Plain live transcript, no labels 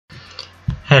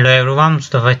Hello everyone,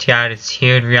 Mustafa TR is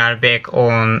here. We are back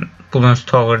on Bloons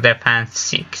Tower Defense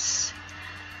 6.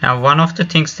 Now one of the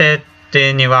things that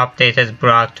the new update has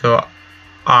brought to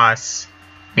us,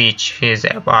 which is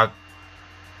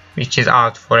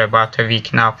out for about a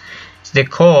week now, is the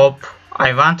co-op.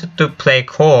 I wanted to play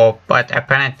co-op, but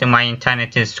apparently my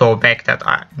internet is so bad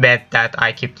that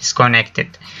I keep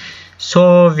disconnected.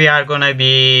 So we are gonna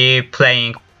be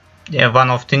playing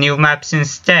one of the new maps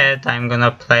instead. I'm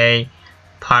gonna play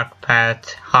Park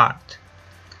Path Hard.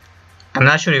 I'm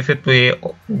not sure if it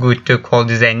would be good to call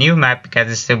this a new map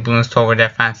because it's the Bloons Tower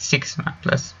Defense 6 map.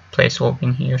 Let's place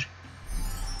open here.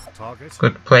 Target.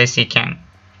 Good place, you can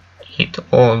hit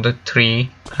all the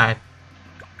three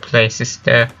places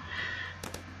there.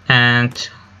 And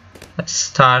let's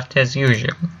start as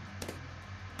usual.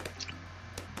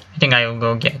 I think I will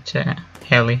go get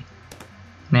heli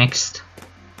next.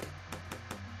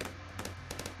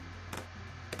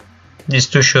 These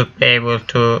two should be able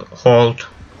to hold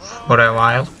for a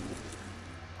while.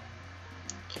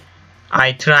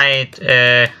 I tried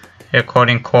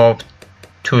recording co-op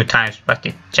 2 times, but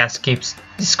it just keeps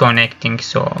disconnecting,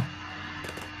 so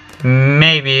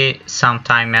maybe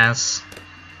sometime else.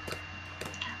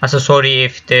 Also sorry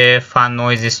if the fan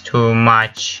noise is too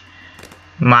much.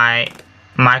 My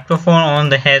microphone on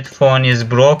the headphone is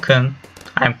broken.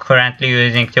 I'm currently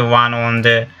using the one on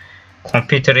the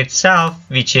computer itself,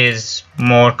 which is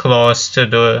more close to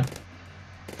the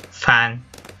fan,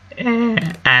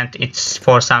 and it's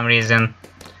for some reason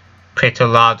pretty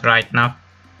loud right now.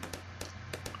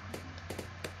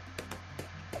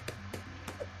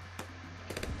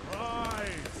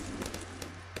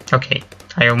 Okay,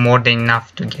 I have more than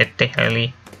enough to get the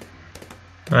heli.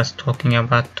 I was talking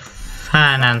about the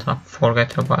fan and I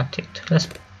forgot about it.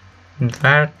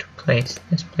 Where to place?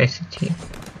 Let's place it here.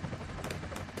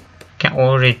 Can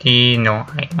already no,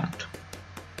 I don't.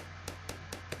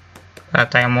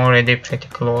 But I'm already pretty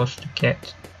close to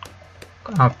get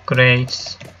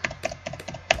upgrades.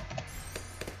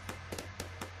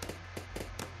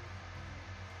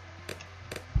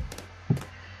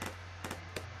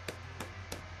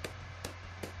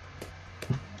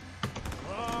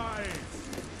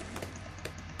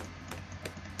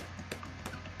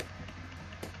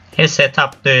 Here set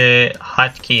up the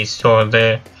hotkeys so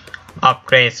the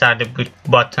upgrades are the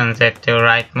buttons at the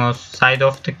rightmost side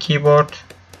of the keyboard.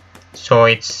 So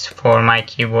it's for my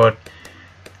keyboard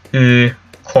U,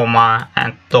 comma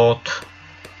and dot.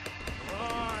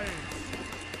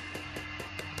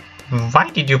 Why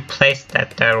did you place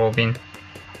that there, Robin?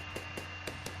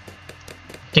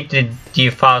 I think the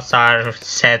defaults are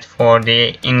set for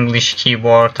the English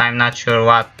keyboard. I'm not sure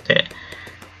what the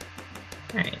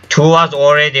 2 was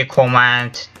already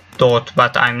command dot,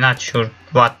 but I'm not sure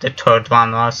what the third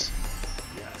one was.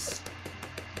 Yes.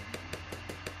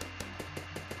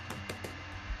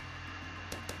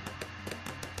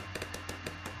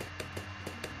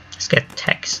 Let's get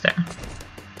text there.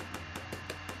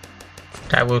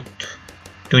 I would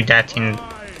do that in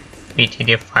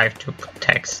BTD5 to put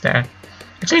text there.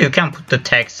 Actually, you can put the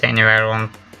text anywhere on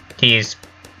this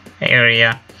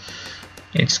area.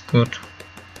 It's good.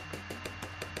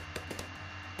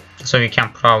 So we can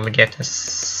probably get a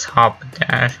sub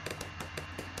there.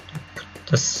 Put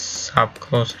the sub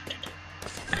closer to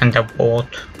the, and a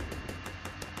boat.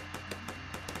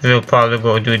 We'll probably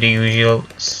go do the usual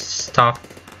stuff.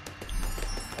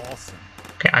 Awesome.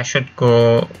 Okay, I should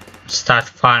go start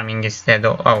farming instead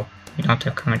of. Oh, we don't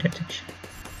have combat detection.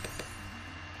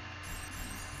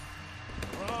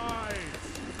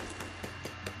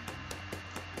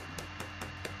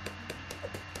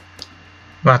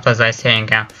 What was I saying?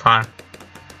 Farm.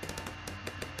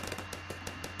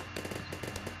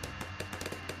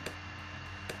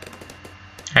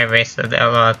 I wasted a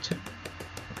lot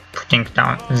putting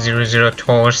down 00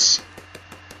 towers.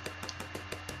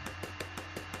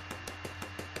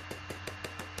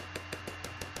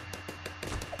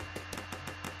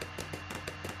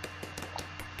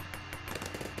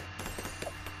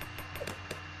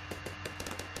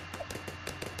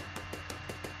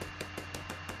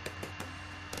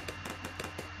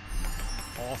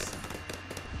 Awesome.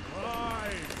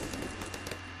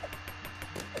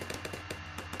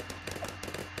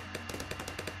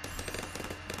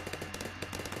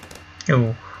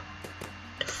 Ooh,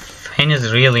 the fan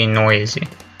is really noisy.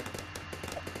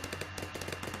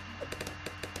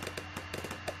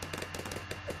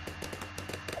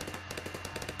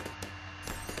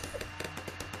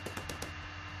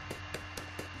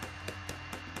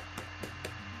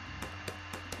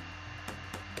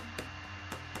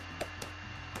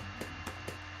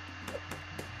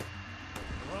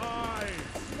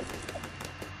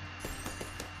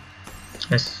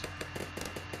 Let's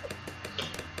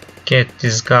get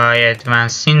this guy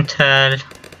advanced intel.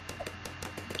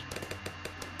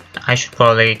 I should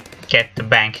probably get the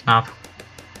bank now.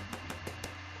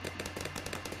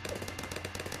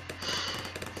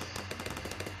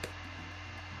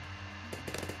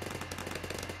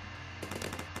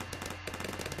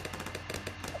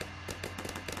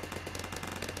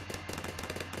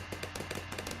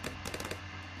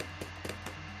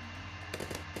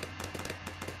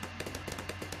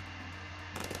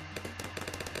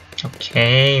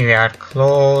 Okay, we are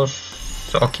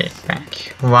close. Okay,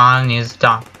 bank 1 is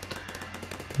done.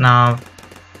 Now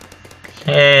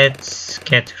let's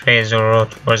get Razor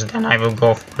Road first, then I will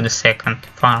go for the second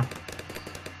farm.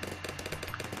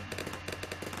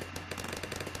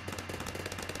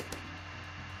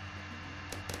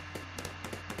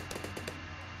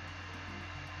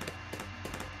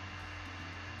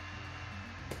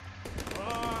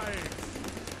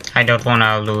 I don't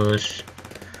wanna lose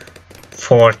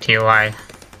 40 while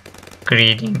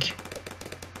greeding.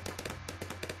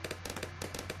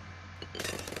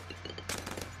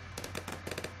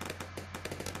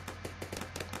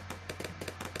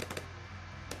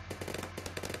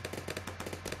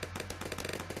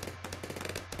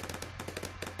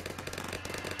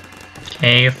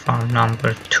 Okay, farm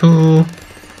number 2.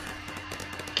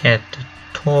 Get the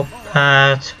top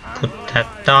hat, put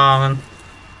that down.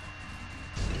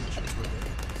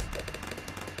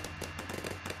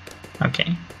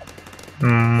 Okay,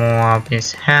 Moab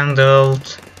is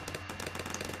handled.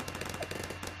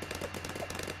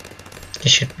 It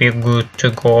should be good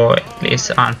to go at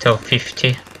least until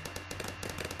 50.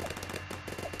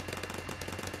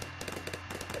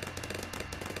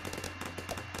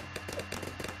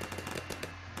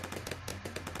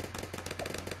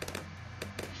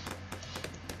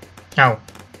 Oh,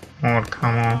 more,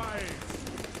 come on.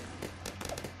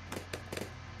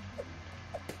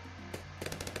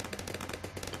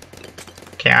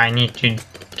 Okay, I need to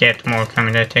get more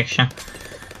coming detection.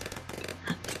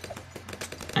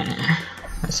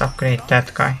 Let's upgrade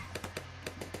that guy.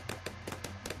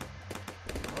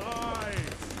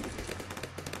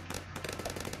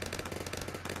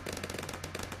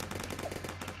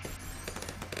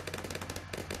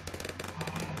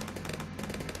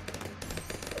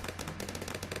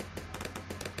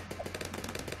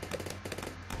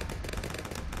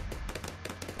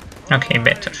 Okay,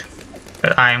 better.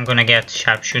 But I am gonna get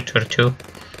sharpshooter too.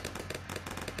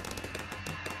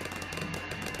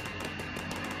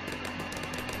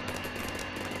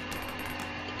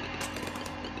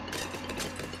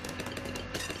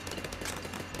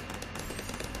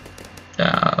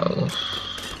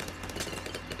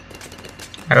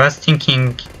 I was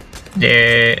thinking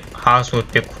the house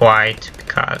would be quiet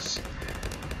because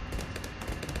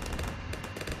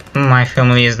my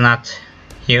family is not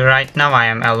here right now. I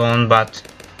am alone, but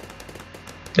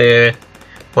the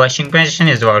washing machine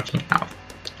is working now.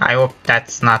 I hope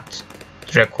that's not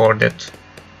recorded.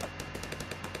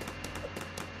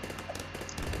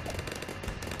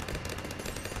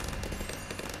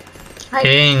 I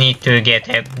really need to get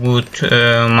a good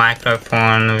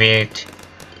microphone with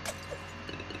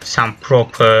some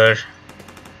proper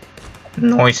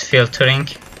noise filtering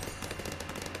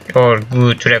or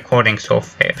good recording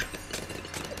software.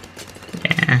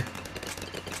 Yeah.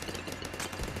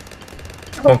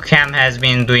 Ocam has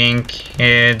been doing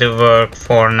the work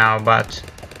for now, but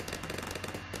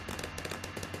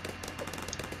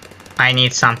I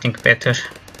need something better.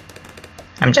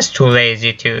 I'm just too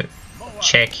lazy to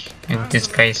check if this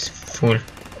guy is full.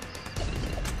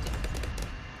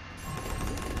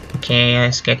 Okay,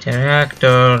 let's get the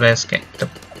reactor, let's get the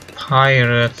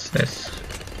pirates, let's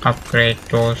upgrade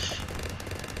those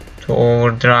to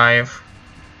overdrive.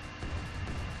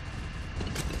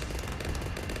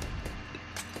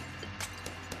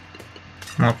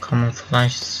 More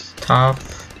camouflage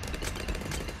stuff.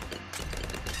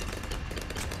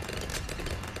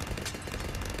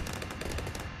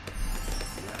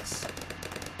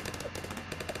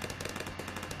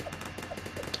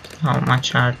 How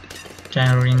much are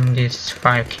there in this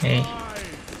 5k?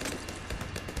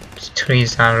 The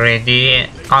trees are ready.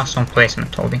 Awesome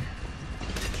placement, Toby.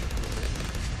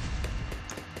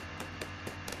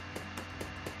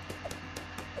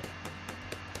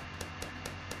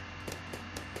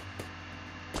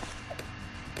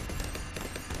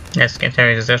 Let's get a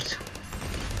result.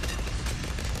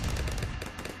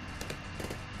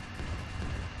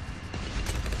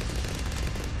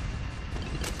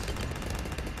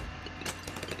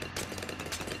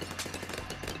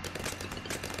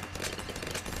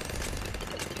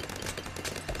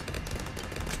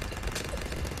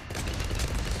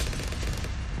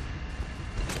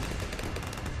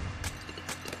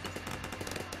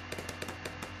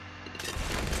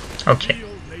 Okay,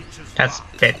 that's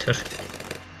better.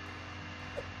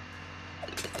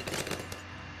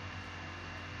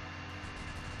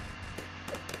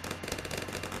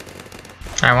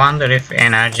 I wonder if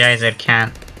Energizer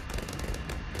can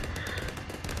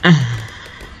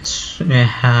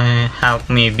help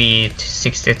me beat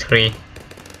 63.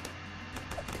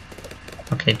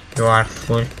 Okay, you are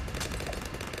full.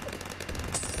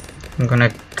 I'm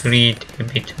gonna greed a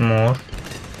bit more.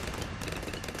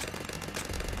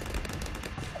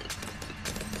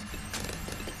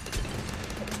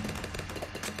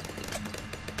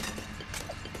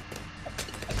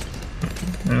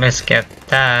 Let's get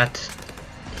that.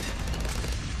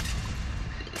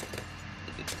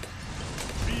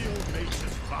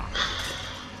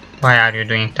 Why are you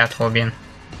doing that, Hobian?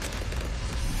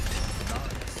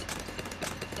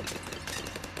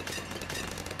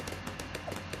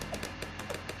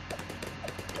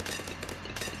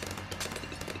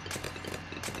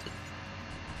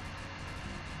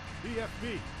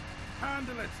 BFB,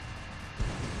 handle it.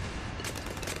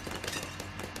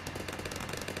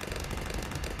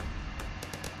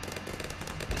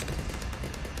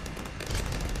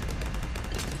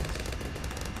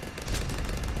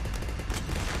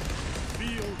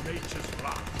 Feel nature's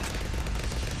wrath.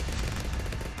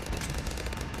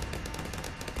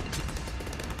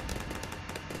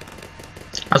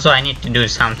 Also, I need to do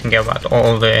something about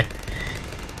all the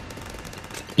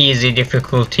easy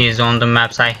difficulties on the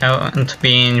maps. I haven't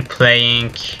been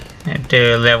playing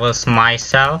the levels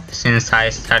myself since I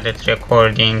started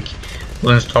recording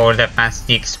Bloons Tower Defense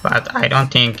 6, but I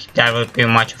don't think there would be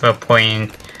much of a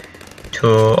point to...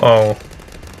 Oh,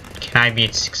 can I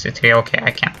beat 63? Okay,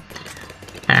 I can.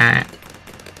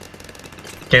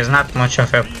 There's not much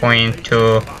of a point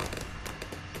to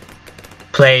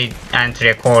play and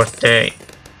record the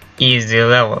easy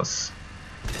levels,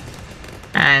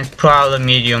 and probably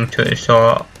medium too,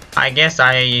 so I guess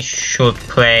I should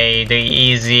play the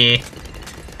easy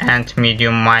and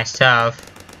medium myself,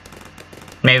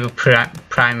 maybe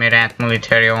primary and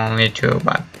military only too,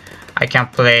 but I can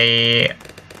play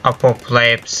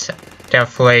Apocalypse,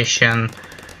 Deflation,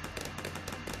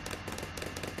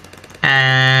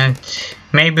 and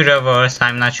maybe reverse.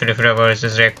 I'm not sure if reverse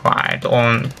is required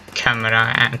on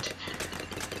camera, and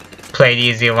play the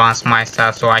easy ones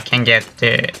myself so I can get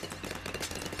the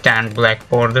damn black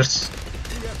borders.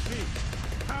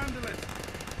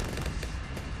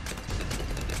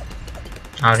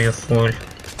 Are you full?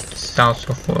 This is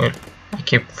also full. I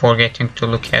keep forgetting to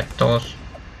look at those.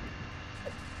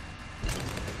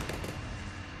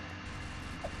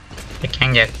 I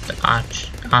can get the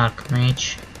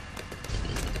Archmage.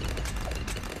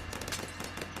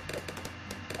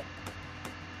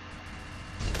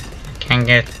 I can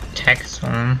get Tech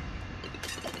Zone.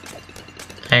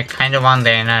 I kind of want the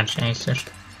Energizer.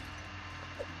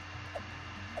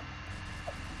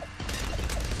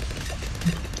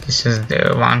 This is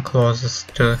the one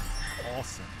closest to.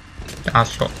 Awesome.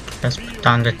 Also, let's put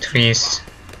down the trees.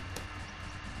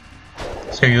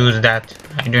 So use that.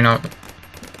 I do not.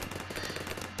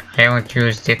 I haven't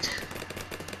used it.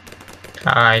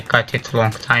 I got it a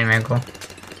long time ago.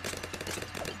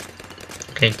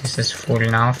 Okay, this is full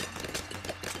now.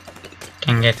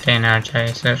 Can get the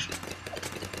Energizer.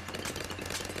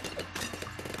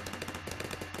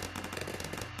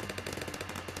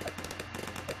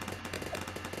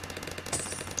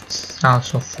 It's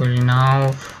also full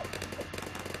now.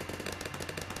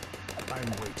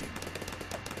 I'm waiting.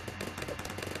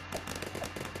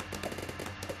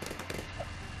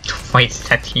 Why is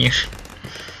that here?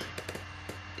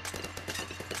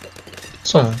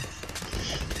 So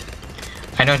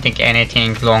I don't think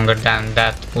anything longer than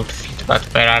that would fit, but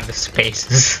where are the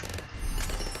spaces?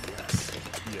 Yes,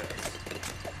 yes.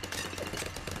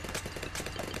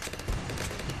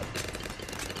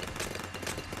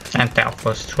 And the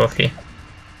Alphos trophy.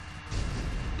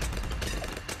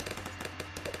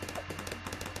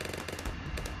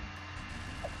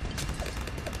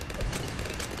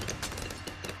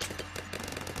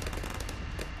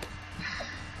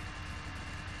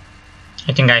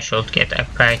 I think I should get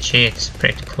Apache, it's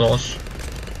pretty close.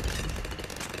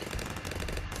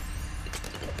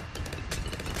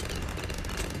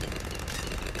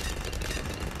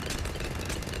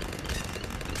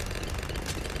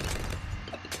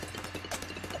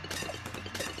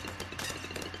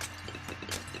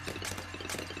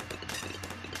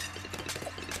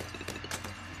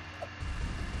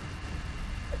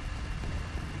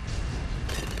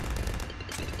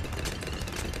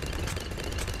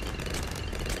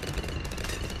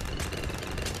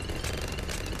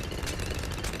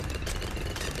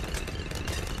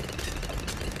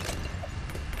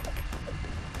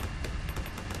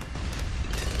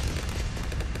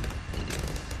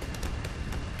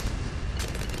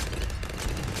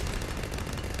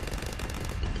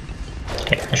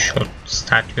 Okay, I should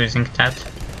start using that.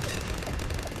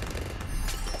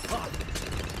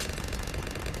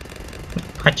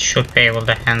 I should be able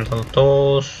to handle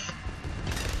those.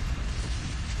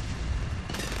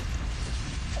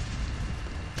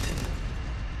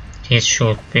 This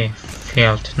should be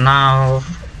filled now.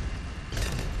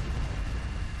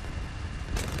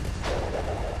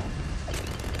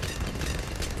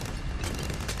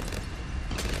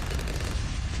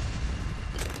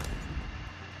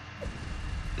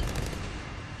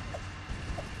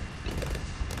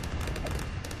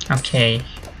 Okay.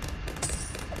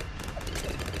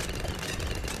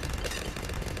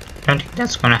 I don't think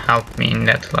that's gonna help me in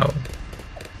that level.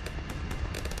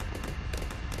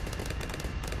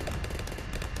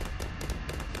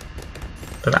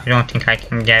 But I don't think I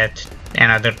can get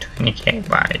another 20k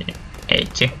by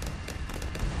 80.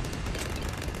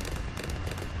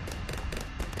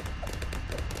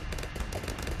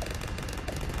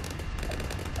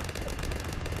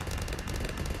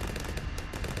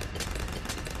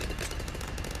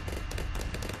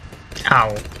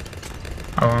 Ow.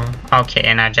 Oh, okay,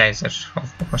 energizer.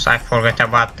 Of course, I forgot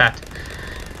about that.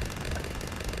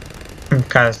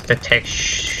 Because the tech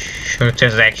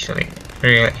shooters actually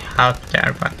really help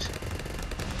there, but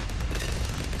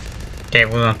they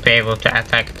wouldn't be able to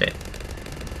attack the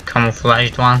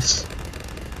camouflaged ones.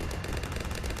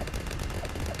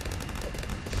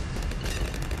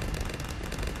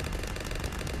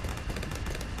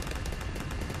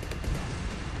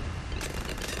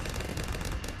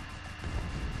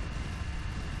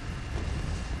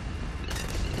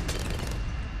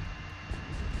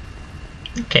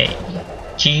 Okay,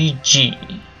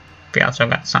 GG. We also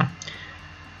got some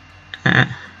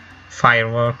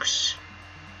fireworks.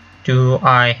 Do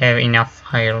I have enough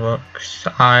fireworks?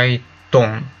 I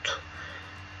don't.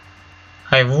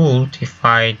 I would if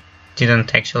I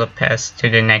didn't actually pass to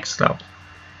the next level.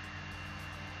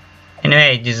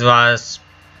 Anyway, this was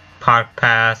Park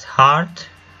Pass Hard.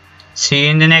 See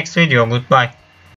you in the next video. Goodbye.